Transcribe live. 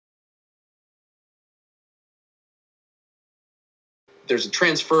there's a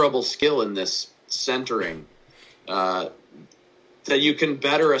transferable skill in this centering that you can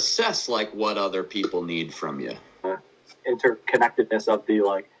better assess like what other people need from you. Interconnectedness of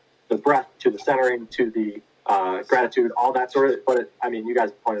the breath to the centering to the gratitude, all that sort of. But you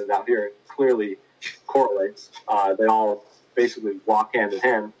guys pointed it out here. It clearly correlates. They all basically walk hand in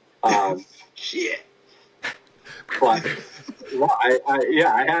hand. Shit. But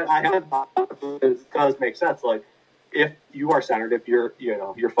it does make sense. Like, if you are centered, if you're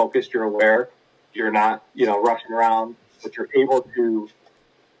focused, you're aware, you're not rushing around, but you're able to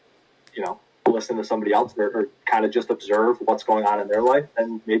listen to somebody else or kind of just observe what's going on in their life,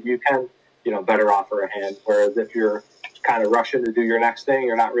 and maybe you can better offer a hand. Whereas if you're kind of rushing to do your next thing,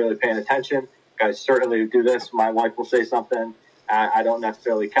 you're not really paying attention. Guys certainly do this. My wife will say something, I don't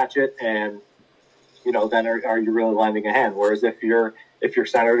necessarily catch it, and then are you really lending a hand? Whereas if you're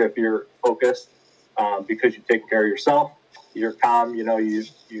centered, if you're focused, because you've taken care of yourself, you're calm,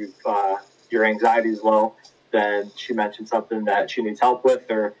 your anxiety is low, then she mentioned something that she needs help with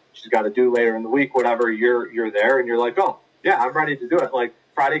or she's got to do later in the week, whatever, you're there and you're like, oh yeah, I'm ready to do it. Like,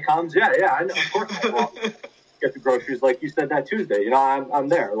 Friday comes, yeah, I know, of course I will get the groceries, like you said, that Tuesday, I'm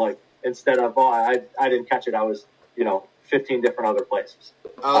there. Like, instead of, I didn't catch it, I was 15 different other places.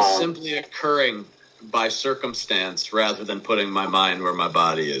 I was simply occurring by circumstance rather than putting my mind where my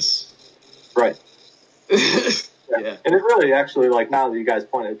body is. Right. Yeah. And it really actually, like, now that you guys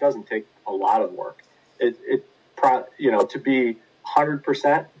pointed, it doesn't take a lot of work. To be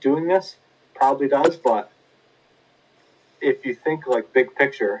 100% doing this probably does, but if you think like big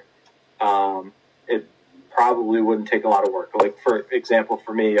picture, it probably wouldn't take a lot of work. Like, for example,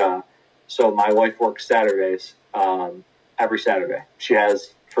 for me, so my wife works Saturdays, every Saturday. She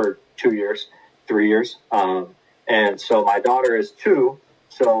has for 3 years. And so my daughter is 2.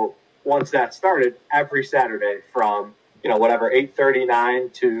 So once that started, every Saturday from,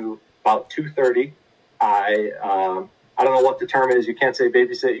 8:39 to about 2:30, I don't know what the term is. You can't say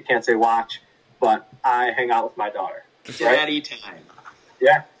babysit, you can't say watch, but I hang out with my daughter. Daddy time.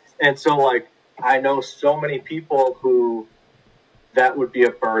 Yeah. And so, like, I know so many people who that would be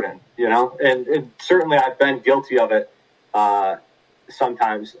a burden, and certainly I've been guilty of it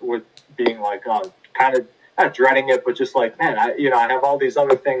sometimes, with being like, kind of not dreading it, but just like, man, I have all these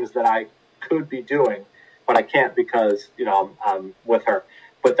other things that I could be doing, but I can't because, I'm with her.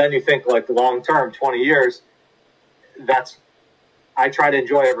 But then you think, like, long term, 20 years, I try to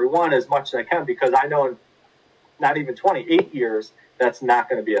enjoy every one as much as I can, because I know in not even 28 years, that's not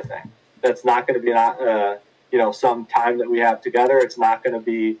going to be a thing. That's not going to be some time that we have together. It's not going to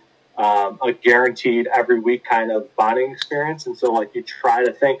be a guaranteed every week kind of bonding experience. And so, like, you try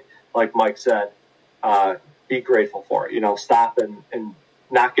to think, like Mike said, be grateful for it, stop and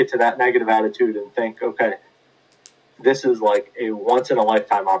not get to that negative attitude and think, okay, this is like a once in a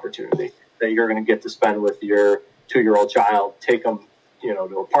lifetime opportunity that you're going to get to spend with your 2-year-old child. Take them, to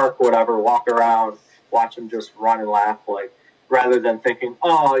a park, whatever, walk around, watch them just run and laugh, like, rather than thinking,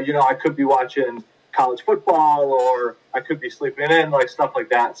 I could be watching college football or I could be sleeping in, like, stuff like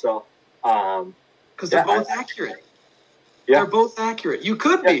that. So, because they're both accurate. Yeah. They're both accurate. You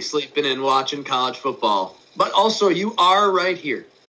could be sleeping in watching college football, but also you are right here.